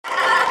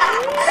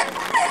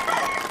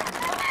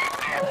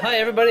Hi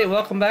everybody,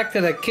 welcome back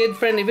to the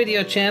kid-friendly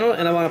video channel,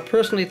 and I want to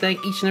personally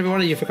thank each and every one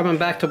of you for coming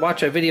back to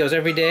watch our videos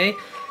every day.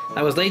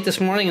 I was late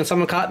this morning and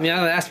someone caught me out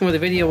and asked me where the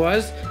video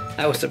was.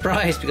 I was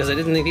surprised because I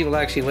didn't think people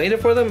actually waited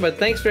for them, but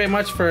thanks very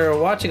much for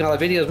watching all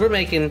the videos. We're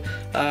making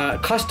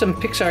custom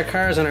Pixar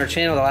cars on our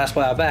channel the last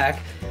while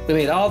back. We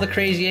made all the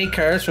Crazy 8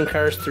 cars from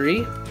Cars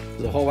 3.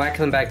 There's a whole whack of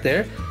them back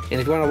there. And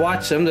if you want to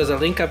watch them, there's a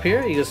link up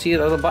here. You can see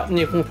a little button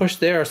you can push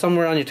there, or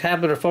somewhere on your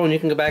tablet or phone you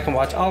can go back and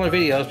watch all our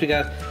videos. We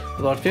got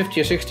about 50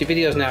 or 60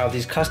 videos now of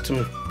these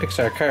custom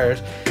Pixar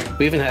cars.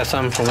 We even have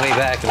some from way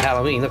back in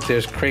Halloween. Look,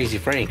 there's Crazy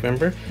Frank,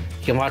 remember?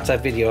 You can watch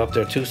that video up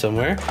there too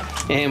somewhere.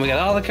 And we got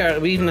all the cars.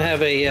 We even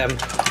have a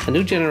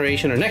new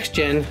generation, or next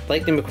gen,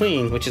 Lightning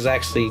McQueen, which is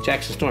actually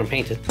Jackson Storm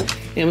painted.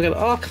 And we got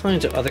all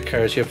kinds of other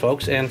cars here,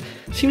 folks. And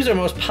it seems our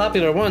most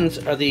popular ones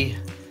are the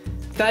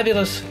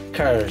Fabulous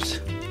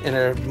Cars. And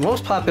our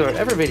most popular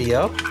ever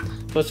video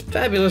was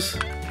Fabulous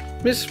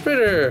Miss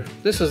Fritter.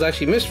 This is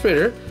actually Miss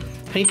Fritter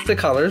painted the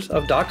colors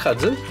of Doc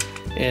Hudson,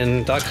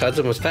 and Doc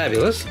Hudson was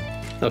fabulous.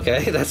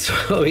 Okay, that's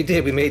what we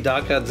did. We made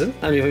Doc Hudson.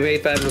 We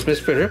made Fabulous Miss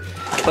Fritter.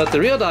 But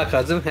the real Doc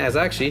Hudson has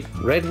actually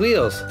red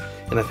wheels.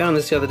 And I found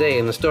this the other day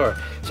in the store.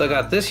 So I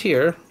got this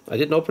here. I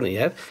didn't open it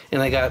yet.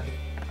 And I got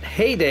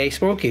Heyday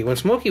Smokey. When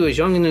Smokey was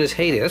young and in his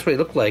heyday, that's what he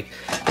looked like.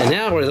 And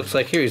now what he looks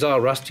like here, he's all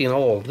rusty and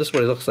old. This is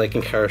what he looks like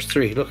in Cars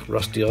 3. Look,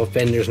 rusty old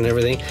fenders and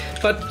everything.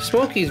 But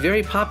Smokey's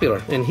very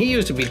popular, and he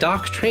used to be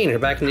Doc's trainer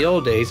back in the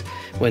old days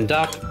when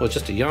Doc was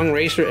just a young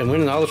racer and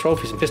winning all the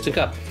trophies in Piston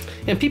Cup.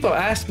 And people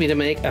asked me to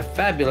make a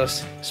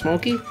Fabulous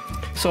Smokey.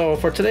 So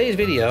for today's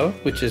video,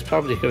 which is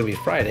probably going to be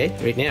Friday,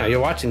 right now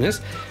you're watching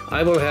this,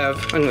 I'm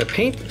going to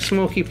paint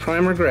Smokey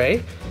primer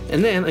gray,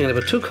 and then I'm going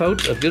to put 2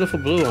 coats of beautiful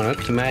blue on it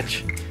to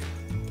match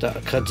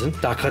Doc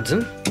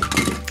Hudson,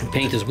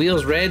 paint his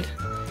wheels red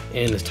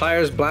and his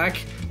tires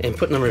black, and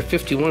put number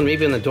 51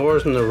 maybe on the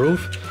doors and the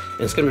roof, and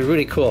it's going to be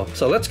really cool.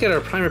 So let's get our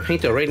primer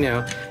paint out right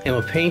now, and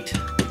we'll paint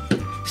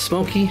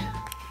Smokey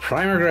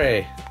primer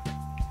gray.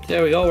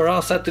 There we go, we're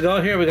all set to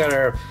go here. We got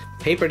our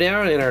paper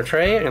down in our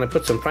tray. I'm going to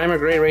put some primer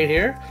gray right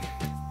here,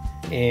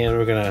 and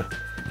we're going to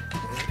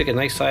pick a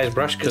nice size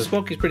brush because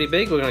Smokey's pretty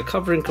big. We're going to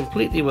cover him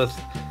completely with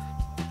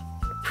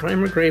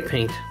primer gray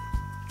paint.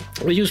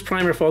 We use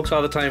primer, folks,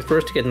 all the time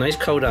first to get a nice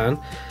coat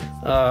on,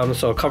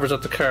 so it covers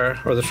up the car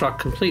or the truck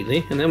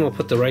completely, and then we'll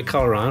put the right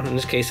color on. In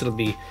this case it'll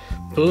be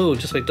blue,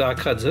 just like Doc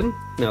Hudson.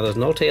 Now there's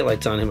no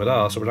taillights on him at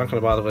all, so we're not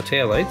going to bother with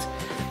taillights.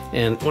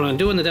 And when I'm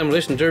doing the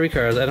demolition derby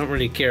cars, I don't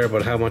really care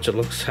about how it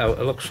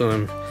looks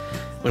when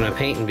I'm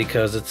painting,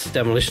 because it's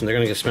demolition, they're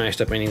going to get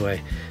smashed up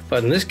anyway.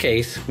 But in this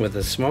case, with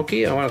the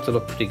Smokey, I want it to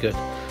look pretty good.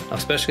 I'll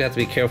especially have to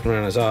be careful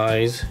around his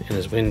eyes and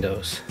his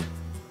windows.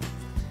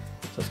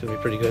 So it's going to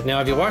be pretty good. Now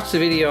if you watch the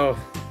video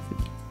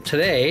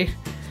today,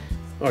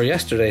 or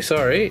yesterday,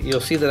 sorry, you'll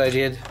see that I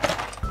did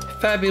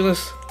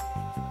Fabulous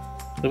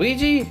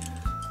Luigi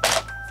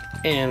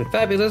and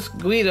Fabulous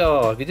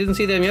Guido. If you didn't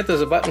see them yet, there's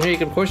a button here you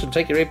can push and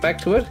take you right back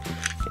to it.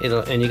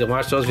 And you can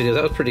watch those videos.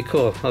 That was pretty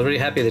cool. I was really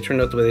happy they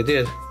turned out the way they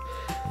did.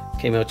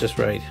 Came out just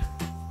right.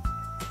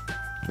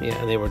 Yeah,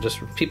 and they were just,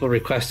 people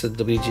requested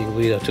Luigi and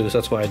Guido too, so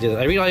that's why I did it.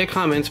 I read all your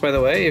comments, by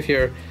the way. If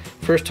you're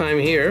first time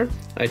here,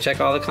 I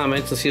check all the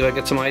comments and see if I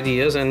get some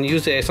ideas, and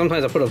usually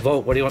sometimes I put a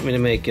vote, what do you want me to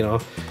make, you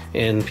know,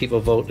 and people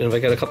vote, and if I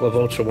get a couple of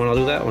votes for one, I'll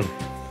do that one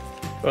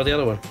or the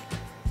other one.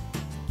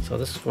 So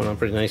this is going on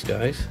pretty nice,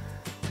 guys.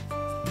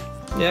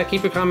 Yeah,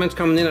 keep your comments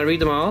coming in. I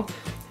read them all,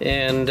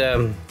 and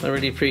I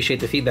really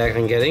appreciate the feedback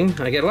I'm getting.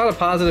 I get a lot of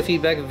positive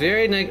feedback,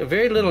 very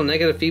little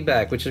negative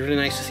feedback, which is really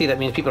nice to see. That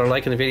means people are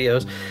liking the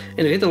videos. And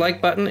if you hit the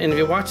like button, and if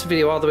you watch the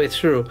video all the way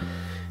through,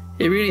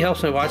 it really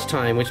helps my watch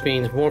time, which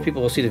means more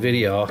people will see the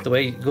video. The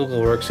way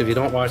Google works, if you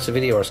don't watch the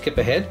video or skip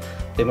ahead,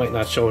 they might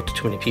not show it to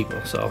too many people.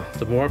 So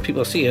the more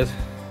people see it,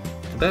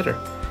 the better,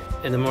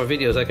 and the more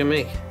videos I can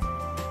make.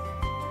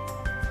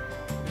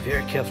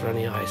 Very careful around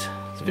the eyes.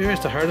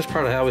 It's the hardest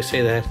part. I always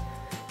say that.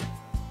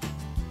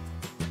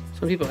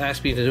 Some people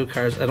ask me to do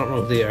cars, I don't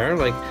know who they are,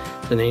 like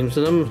the names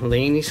of them,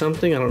 Laney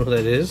something, I don't know who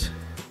that is.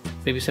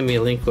 Maybe send me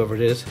a link, whoever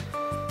it is.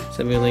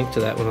 Send me a link to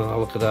that one and I'll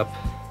look it up.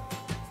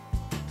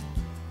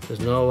 There's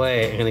no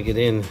way I'm going to get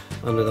in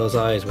under those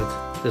eyes with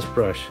this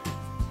brush.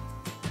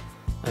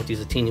 I have to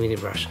use a teeny weeny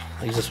brush.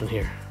 I'll use this one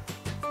here.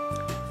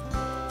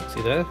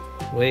 See that?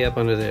 Way up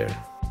under there.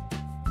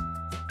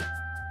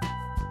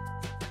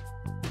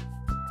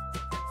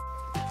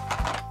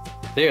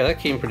 There, that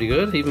came pretty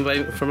good,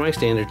 even for my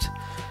standards.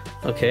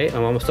 Okay,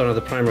 I'm almost done with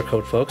the primer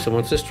coat, folks, and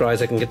once this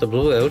dries I can get the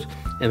blue out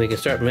and we can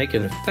start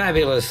making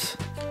Fabulous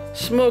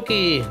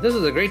Smokey. This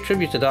is a great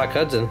tribute to Doc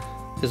Hudson,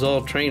 his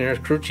old trainer,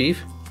 crew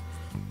chief.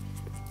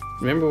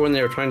 Remember when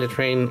they were trying to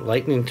train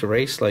Lightning to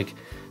race like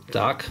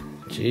Doc?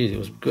 Geez, it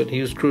was good.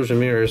 He was Cruz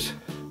Ramirez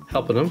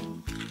helping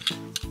him.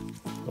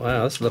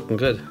 Wow, this is looking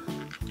good.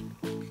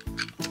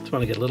 Just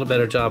want to get a little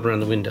better job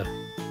around the window.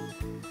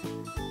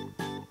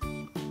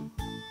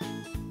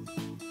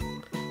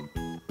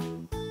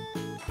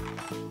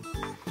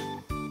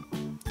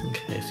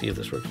 Okay, see if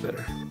this works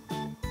better.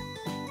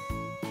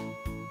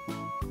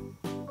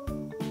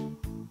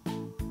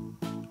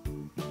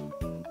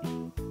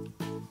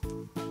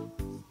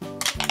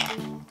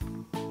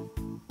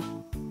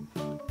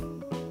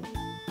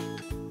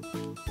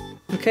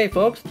 Okay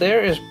folks,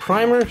 there is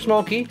Primer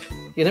Smokey.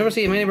 You never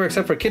see him anywhere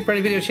except for Kid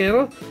Friendly Video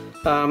Channel.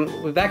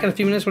 We'll be back in a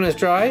few minutes when it's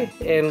dry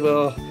and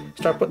we'll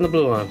start putting the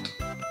blue on.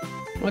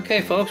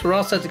 Okay folks, we're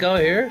all set to go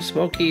here.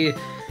 Smokey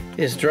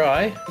is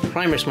dry.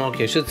 Primer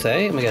Smokey I should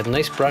say. And we got a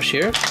nice brush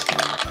here.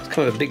 It's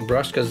kind of a big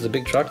brush because it's a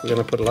big truck. We're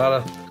going to put a lot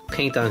of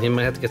paint on him.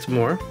 Might have to get some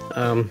more.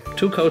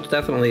 2 coats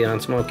definitely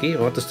on Smokey.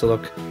 I want this to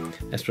look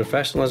as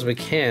professional as we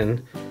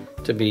can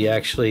to be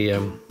actually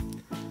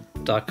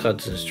Doc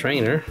Hudson's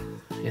trainer.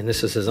 And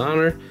this is his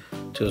honor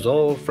to his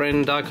old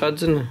friend Doc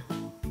Hudson.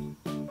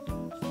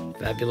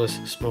 Fabulous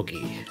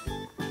Smokey.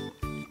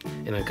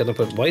 And I'm going to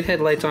put white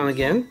headlights on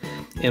again.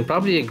 And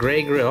probably a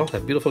gray grill.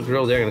 That beautiful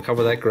grill there. I'm going to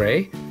cover that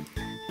gray.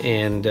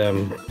 And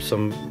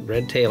some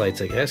red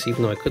taillights, I guess,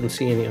 even though I couldn't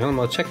see any.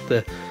 I'll check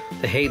the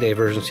heyday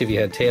version, see if you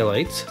had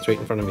taillights. It's right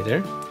in front of me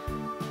there.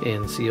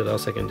 And see what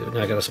else I can do.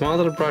 Now I got a small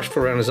little brush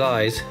for around his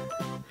eyes.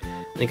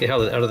 I think I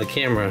held it out of the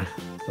camera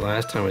the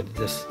last time I did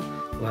this,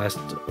 last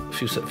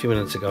few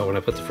minutes ago when I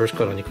put the first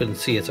coat on. You couldn't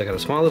see it, so I got a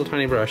small little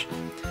tiny brush.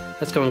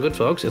 That's going good,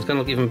 folks. It's going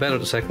to look even better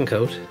with the second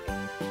coat.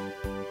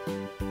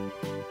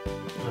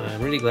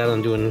 I'm really glad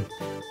I'm doing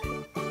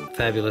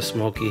Fabulous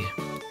Smokey.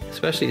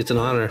 Especially, it's an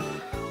honor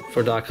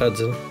for Doc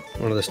Hudson,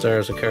 one of the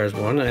stars of Cars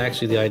 1, and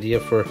actually the idea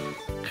for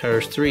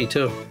Cars 3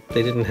 too.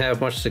 They didn't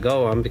have much to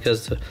go on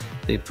because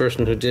the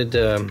person who did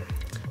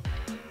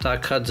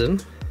Doc Hudson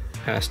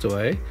passed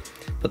away,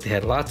 but they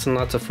had lots and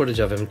lots of footage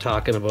of him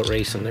talking about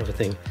racing and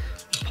everything.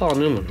 Paul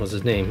Newman was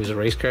his name. He was a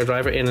race car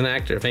driver and an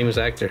actor, a famous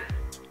actor.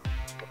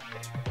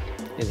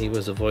 And he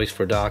was the voice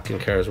for Doc in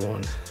Cars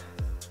 1.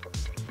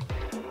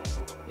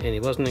 And he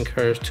wasn't in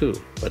Cars 2,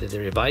 but they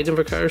revived him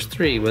for Cars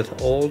 3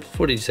 with old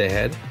footage they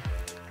had.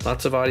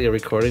 Lots of audio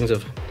recordings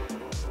of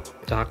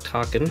Doc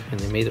talking, and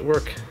they made it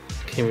work.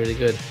 It came really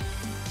good.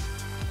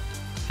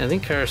 And I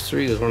think Cars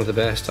 3 was one of the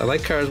best. I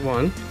like Cars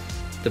 1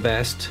 the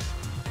best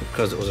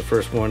because it was the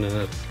first one and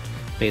it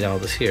made all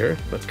this here.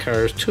 But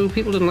Cars 2,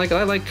 people didn't like it.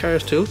 I like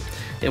Cars 2.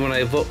 And when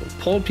I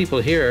polled people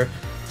here,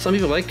 some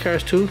people like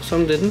Cars 2,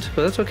 some didn't.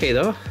 But that's okay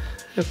though.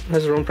 It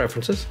has their own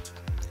preferences.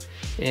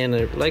 And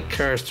I like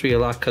Cars 3 a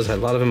lot because it had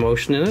a lot of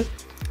emotion in it.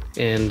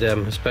 And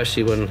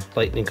especially when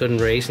Lightning couldn't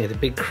race and he had a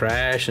big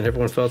crash and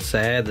everyone felt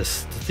sad. The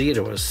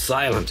theater was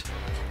silent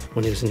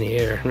when he was in the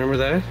air. Remember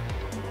that?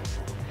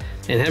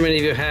 And how many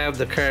of you have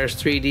the Cars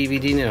 3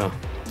 DVD now?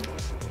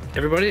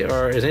 Everybody?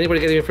 Or is anybody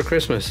getting it for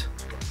Christmas?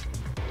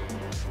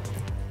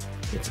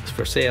 It's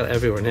for sale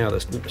everywhere now.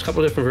 There's a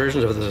couple of different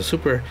versions of it. There's a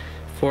super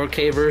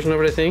 4K version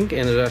of it, I think,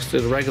 and there's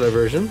actually the regular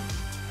version.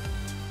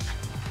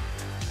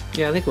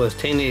 Yeah, I think it was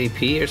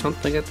 1080p or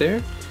something like that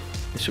there.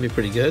 It should be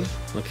pretty good.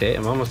 Okay,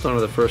 I'm almost done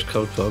with the first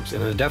coat, folks,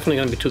 and there's definitely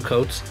going to be 2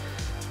 coats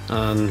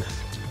on.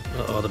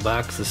 The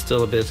box is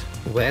still a bit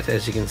wet,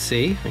 as you can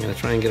see. I'm going to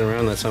try and get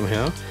around that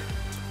somehow.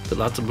 Put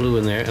lots of blue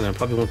in there, and I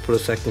probably won't put a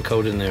second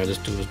coat in there. I'll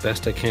just do as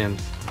best I can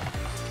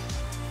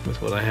with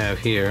what I have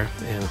here,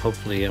 and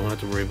hopefully I won't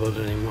have to worry about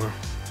it anymore.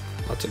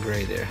 Lots of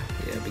gray there.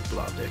 Yeah, big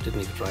blob there. Didn't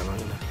need to dry long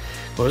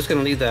enough. We're just going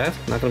to leave that.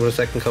 I'm not going to put a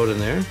second coat in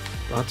there.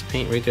 Lots of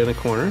paint right there in the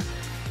corner,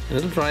 and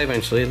it'll dry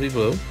eventually. It'll be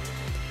blue,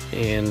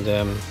 and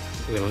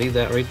we're going to leave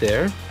that right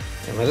there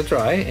and let it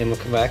dry, and we'll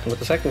come back and put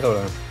the second coat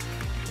on.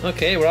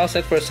 Okay, we're all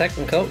set for a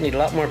second coat. Need a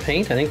lot more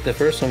paint. I think the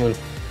first one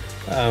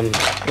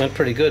went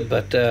pretty good,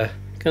 but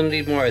gonna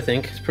need more, I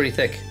think. It's pretty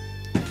thick.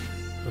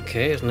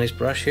 Okay, there's a nice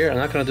brush here. I'm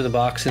not gonna do the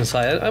box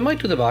inside. I might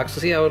do the box to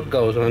see how it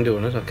goes when I'm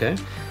doing it. Okay,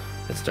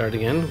 let's start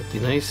again with the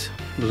nice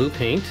blue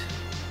paint.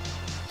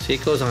 See,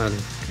 it goes on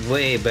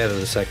way better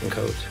the second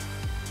coat.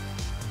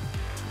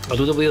 I'll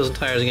do the wheels and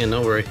tires again,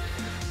 don't worry.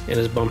 And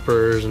his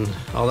bumpers and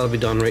all that'll be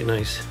done right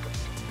nice.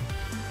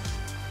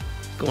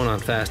 Going on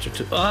faster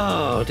too.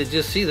 Oh, did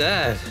you see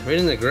that? Right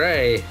in the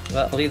gray.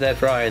 Well, I'll leave that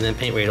dry and then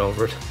paint right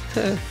over it.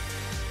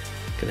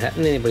 Can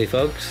happen to anybody,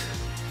 folks.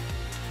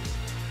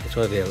 It's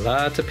going to be a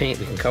lot of paint.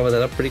 We can cover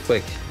that up pretty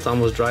quick. It's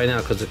almost dry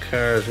now because the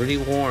car is really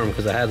warm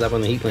because I had that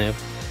on the heat lamp.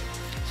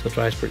 So it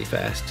dries pretty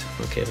fast.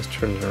 Okay, let's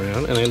turn it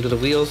around. And I'm going to do the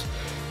wheels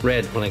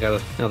red when I got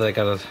it. Now that I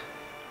got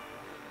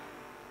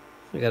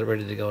it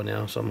ready to go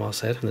now, so I'm all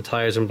set. And the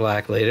tires in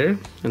black later.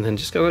 And then I'm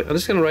just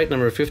gonna write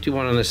number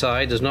 51 on the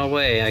side. There's no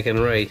way I can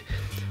write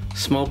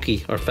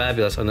Smokey or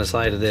Fabulous on the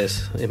side of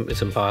this.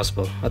 It's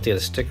impossible. I'll have to get a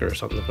sticker or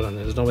something to put on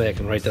there. There's no way I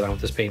can write that on with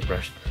this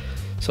paintbrush.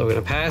 So we're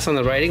gonna pass on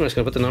the writing. We're just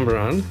gonna put the number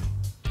on.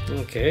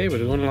 Okay, we're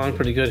going along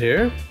pretty good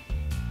here.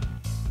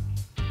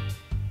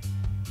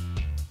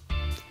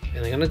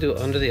 And I'm gonna do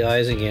under the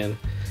eyes again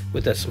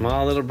with that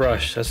small little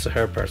brush. That's the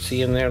hard part.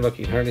 See in there? Look,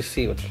 you can hardly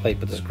see with the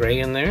light, but there's gray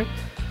in there.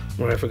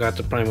 Where I forgot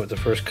to prime with the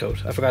first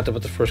coat. I forgot to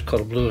put the first coat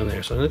of blue in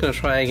there. So I'm just going to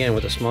try again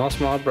with a small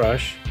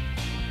brush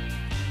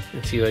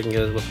and see if I can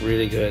get it to look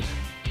really good.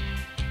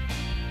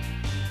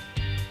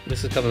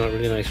 This is coming out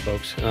really nice,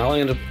 folks. And all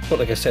I'm going to put,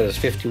 like I said, is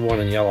 51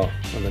 in yellow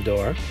on the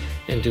door.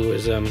 And do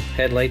his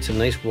headlights in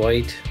nice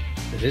white.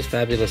 It is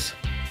Fabulous.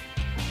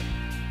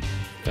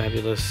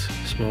 Fabulous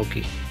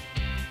Smokey.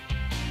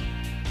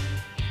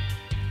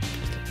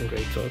 It's looking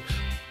great, folks.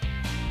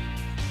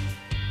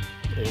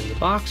 And the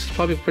box is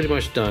probably pretty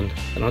much done.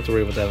 I don't have to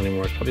worry about that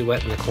anymore. It's probably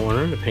wet in the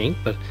corner, the paint,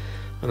 but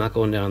I'm not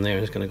going down there.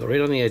 I'm just going to go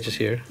right on the edges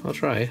here. I'll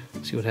try,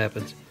 see what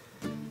happens.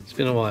 It's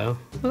been a while.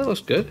 Well, that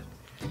looks good.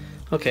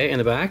 Okay, in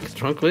the back,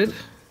 trunk lid.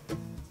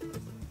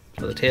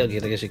 Or the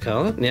tailgate, I guess you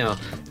call it. Now,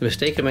 the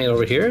mistake I made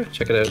over here,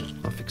 check it out.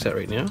 I'll fix that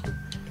right now.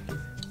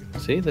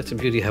 See, that's the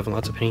beauty of having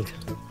lots of paint.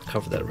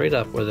 Cover that right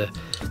up where I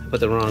put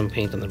the wrong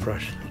paint on the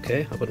brush.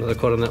 Okay, I'll put another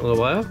coat on that in a little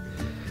while.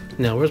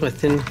 Now, where's my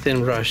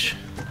thin brush?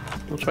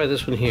 I'll try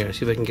this one here,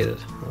 see if I can get it.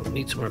 I'll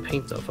need some more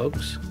paint though,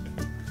 folks.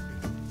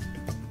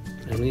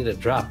 I need a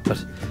drop,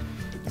 but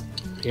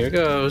here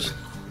goes.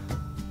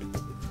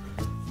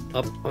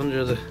 Up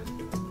under the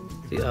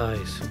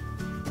eyes.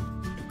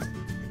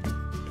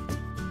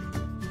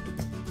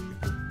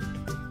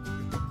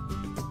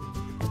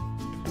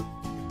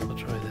 I'll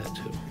try that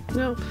too.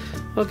 No.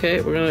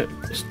 Okay, we're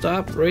gonna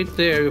stop right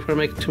there before I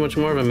make too much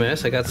more of a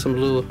mess. I got some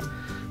blue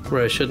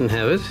where I shouldn't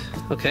have it.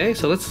 Okay,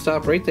 so let's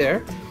stop right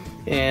there.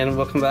 And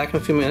we'll come back in a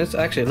few minutes.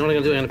 Actually, I know what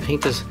I'm going to do. I'm going to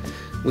paint his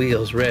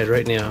wheels red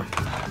right now.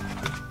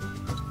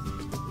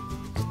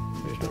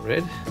 There's my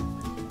red.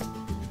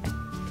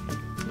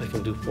 I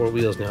can do 4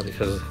 wheels now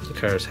because the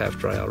car is half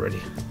dry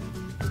already.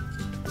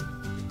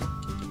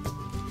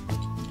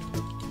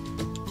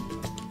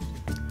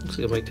 Looks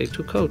like I might take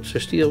 2 coats.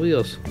 They're steel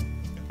wheels.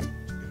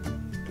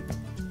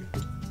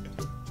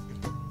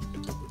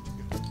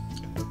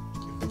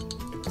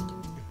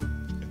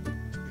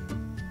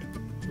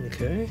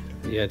 Okay.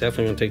 Yeah,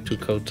 definitely gonna take 2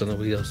 coats on the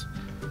wheels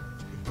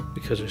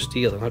because they're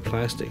steel, they're not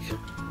plastic.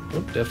 Oh,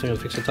 definitely gonna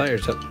fix the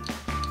tires up.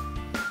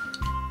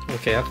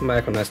 Okay, I'll come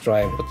back when that's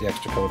dry and put the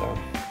extra coat on.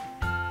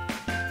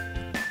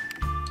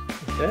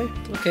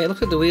 Okay,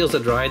 looks like the wheels are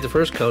dried the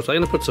first coat, so I'm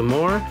gonna put some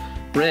more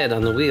red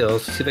on the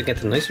wheels. See if I can get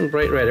them nice and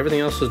bright red. Everything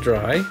else is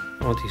dry.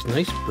 I want these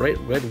nice bright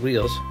red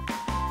wheels.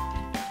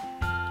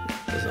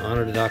 As an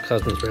honor to Doc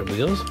Hudson's red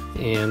wheels.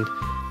 And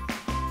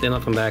then I'll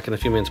come back in a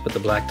few minutes and put the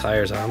black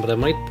tires on, but I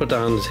might put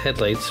on his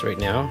headlights right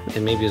now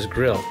and maybe his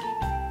grill.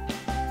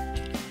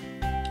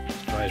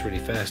 It dries really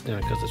fast now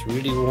because it's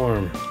really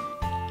warm.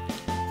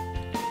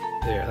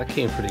 There, that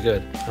came pretty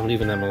good. I'm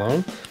leaving them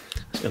alone.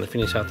 Just going to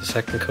finish out the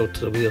second coat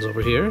to the wheels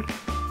over here. There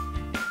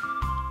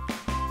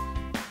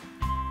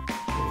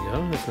we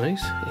go, that's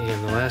nice.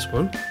 And the last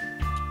one.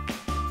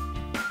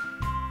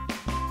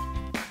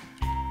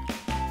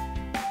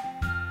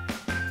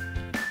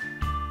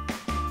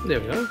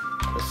 There we go.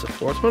 That's the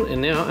 4th one,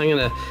 and now I'm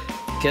gonna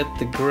get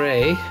the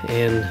gray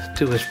and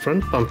do his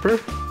front bumper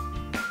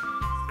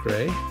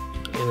gray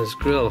and his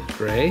grill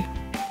gray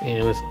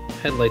and his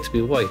headlights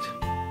be white.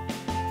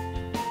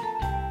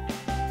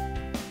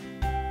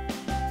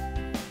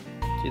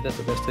 Gee, that's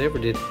the best I ever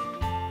did.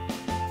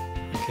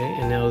 Okay,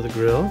 and now the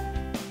grill.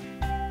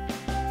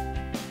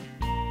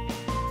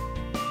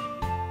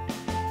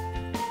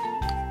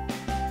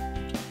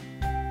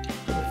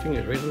 Put my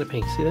fingers right on the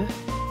paint, see that?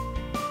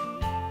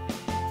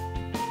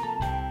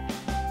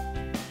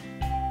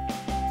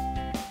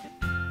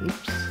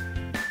 Oops.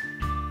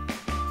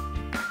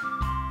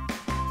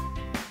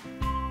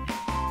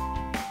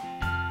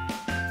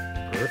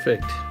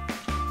 Perfect.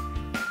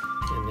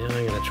 And now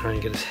I'm going to try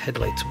and get his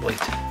headlights white.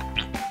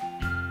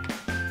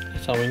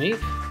 That's all we need.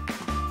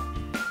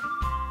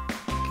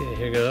 Okay,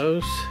 here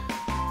goes.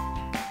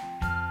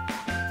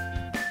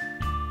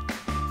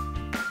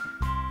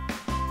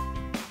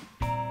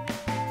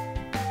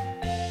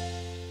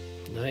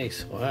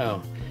 Nice,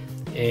 wow.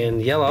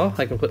 And yellow,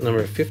 I can put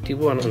number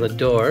 51 on the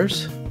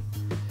doors.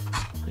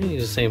 I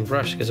use the same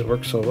brush because it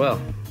works so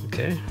well.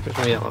 Okay, where's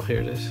my yellow?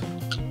 Here it is.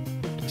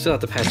 Still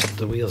have to patch up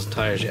the wheels and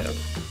tires yet.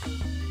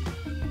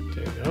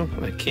 There we go.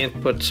 I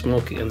can't put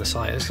Smokey on the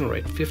side. I'm just gonna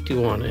write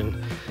 51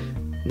 and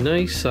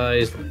nice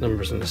sized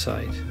numbers on the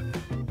side.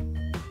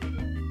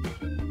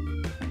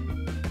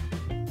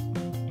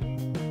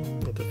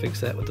 Have to fix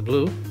that with the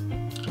blue.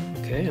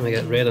 Okay, and I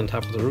got red on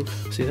top of the roof.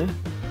 See that?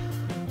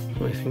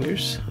 My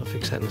fingers. I'll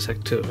fix that in a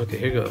sec too. Okay,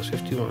 here goes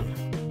 51.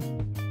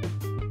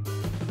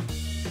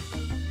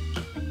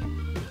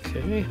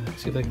 Okay,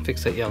 see if I can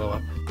fix that yellow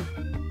up.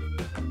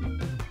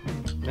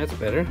 That's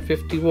better.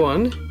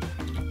 51.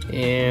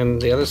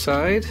 And the other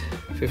side,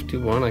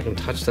 51. I can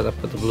touch that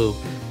up with the blue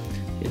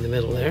in the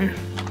middle there.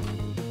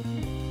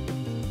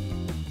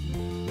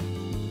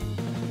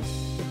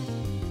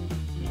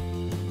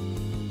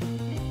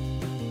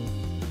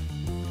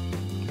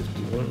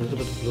 A little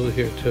bit of blue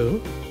here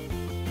too.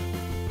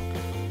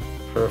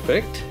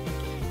 Perfect.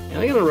 And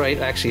I'm gonna write,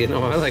 actually, you know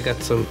what? I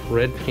got some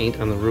red paint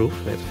on the roof.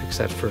 I have to fix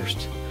that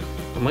first.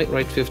 I might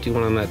write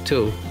 51 on that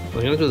too.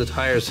 I'm gonna do the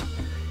tires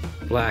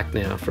black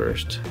now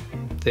first.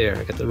 There,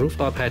 I got the roof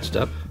all patched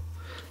up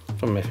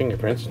from my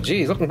fingerprints.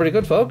 Geez, looking pretty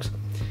good, folks.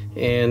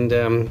 And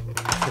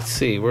let's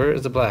see, where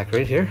is the black?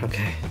 Right here?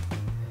 Okay.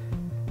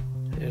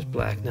 There's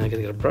black. Now I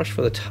gotta get a brush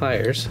for the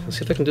tires. Let's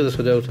see if I can do this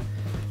without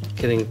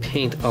getting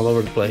paint all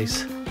over the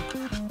place.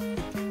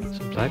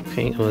 Some black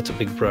paint. Oh, that's a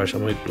big brush. I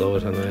might blow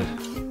it on that.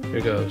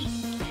 Here goes.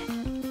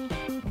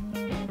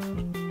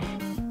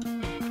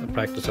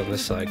 Practice on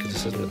this side because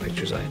this isn't the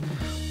picture side.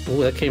 Oh,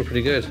 that came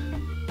pretty good.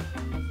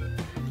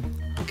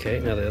 Okay,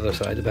 now the other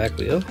side, the back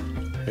wheel.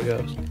 There it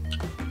goes.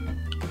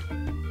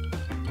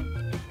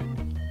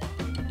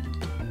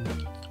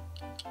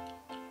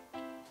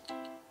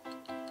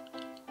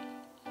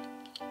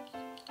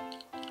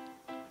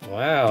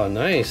 Wow,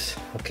 nice.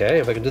 Okay,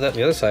 if I can do that on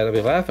the other side, I'll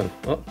be laughing.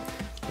 Oh,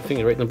 my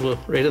finger right in the blue,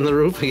 right in the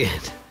roof again.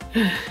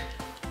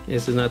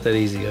 This is not that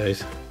easy,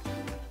 guys.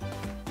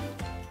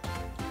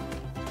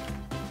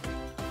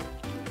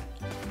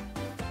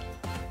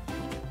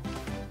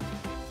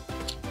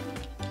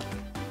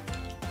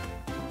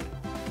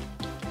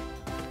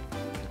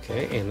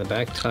 Okay, and the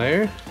back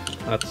tire.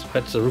 I'll have to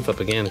patch the roof up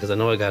again because I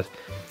know I got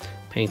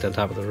paint on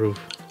top of the roof.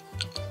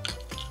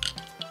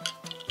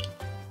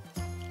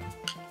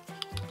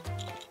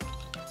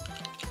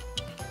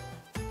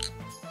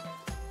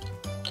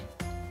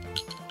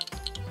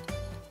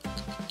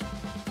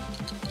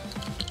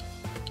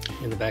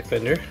 In the back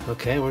fender.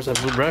 Okay, where's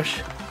that blue brush?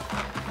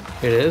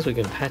 Here it is. We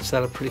can patch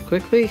that up pretty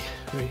quickly.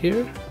 Right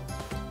here.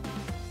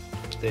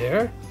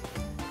 There.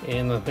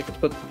 And I think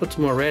let's put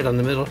some more red on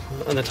the middle,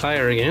 on the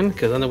tire again,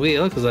 because on the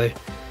wheel, because I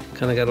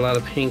kind of got a lot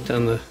of paint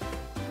on the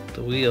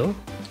wheel.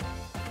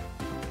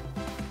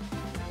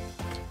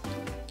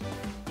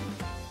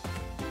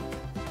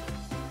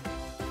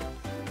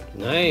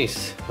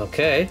 Nice.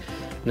 Okay.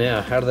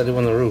 Now, how did I do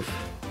on the roof?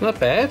 Not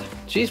bad.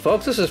 Geez,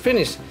 folks, this is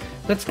finished.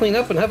 Let's clean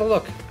up and have a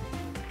look.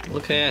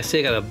 Okay, I see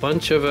I got a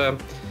bunch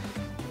of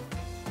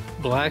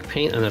black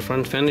paint on the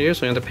front fender here,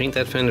 so I have to paint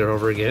that fender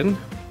over again.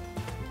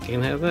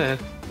 Can't have that.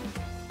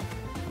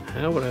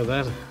 How would I have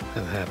that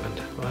have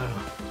happened?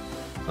 Wow.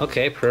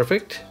 Okay,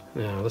 perfect.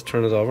 Now let's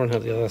turn it over and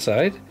have the other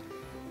side.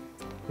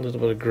 A little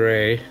bit of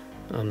gray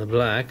on the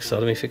black, so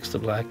let me fix the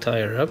black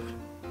tire up.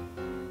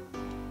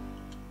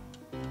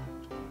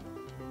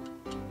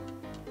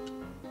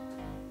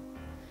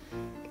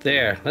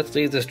 There, let's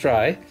leave this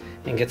dry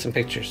and get some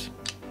pictures.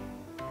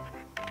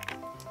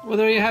 Well,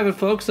 there you have it,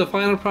 folks. The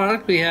final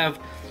product. We have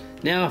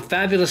now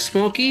Fabulous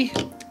Smokey,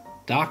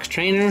 Doc's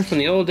trainer from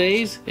the old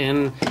days,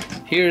 and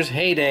here's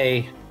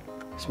Heyday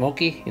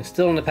Smokey. It's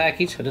still in the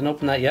package. I didn't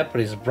open that yet,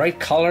 but he's a bright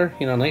color,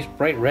 you know, nice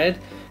bright red.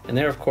 And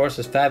there, of course,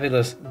 is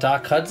Fabulous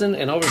Doc Hudson.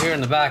 And over here in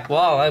the back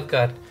wall, I've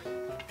got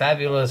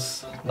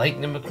Fabulous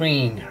Lightning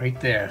McQueen right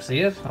there.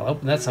 See it? I'll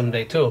open that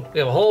someday too. We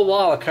have a whole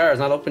wall of cars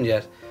not opened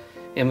yet.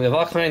 And we have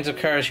all kinds of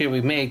cars here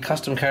we've made,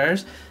 custom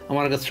cars. I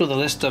want to go through the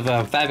list of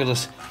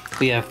Fabulous.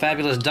 We have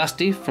Fabulous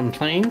Dusty from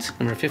Plains,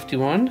 number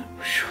 51.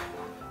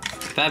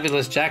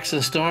 Fabulous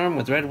Jackson Storm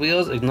with red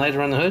wheels,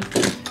 igniter on the hood.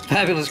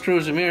 Fabulous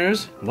Cruz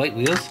Ramirez, white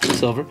wheels,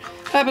 silver.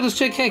 Fabulous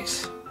Chick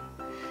Hicks.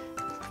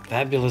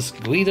 Fabulous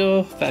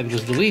Guido,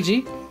 Fabulous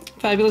Luigi,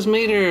 Fabulous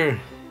Mater,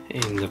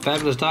 and the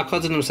Fabulous Doc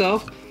Hudson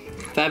himself.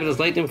 Fabulous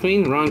Lightning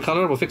McQueen, wrong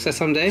color, we'll fix that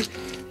someday.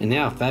 And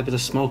now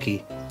Fabulous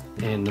Smokey.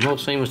 And the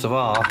most famous of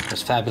all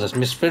is Fabulous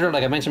Miss Fritter,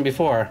 like I mentioned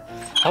before.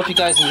 Hope you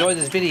guys enjoyed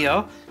this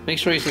video. Make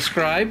sure you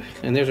subscribe.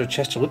 And there's our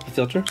Chester Whipple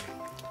filter.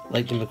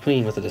 Lightning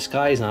McQueen with a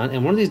disguise on.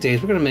 And one of these days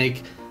we're going to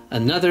make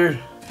another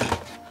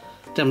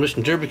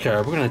Demolition Derby car.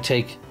 We're going to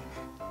take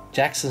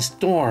Jackson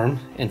Storm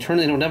and turn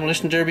it into a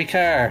Demolition Derby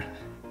car.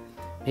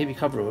 Maybe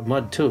cover it with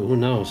mud too, who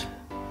knows.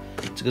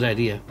 It's a good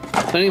idea.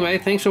 But anyway,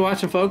 thanks for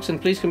watching, folks,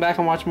 and please come back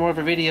and watch more of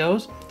our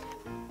videos.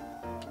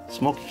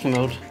 Smokey came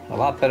out a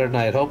lot better than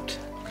I had hoped.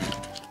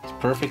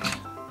 Perfect.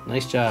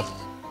 Nice job.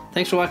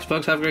 Thanks for watching,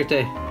 folks. Have a great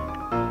day.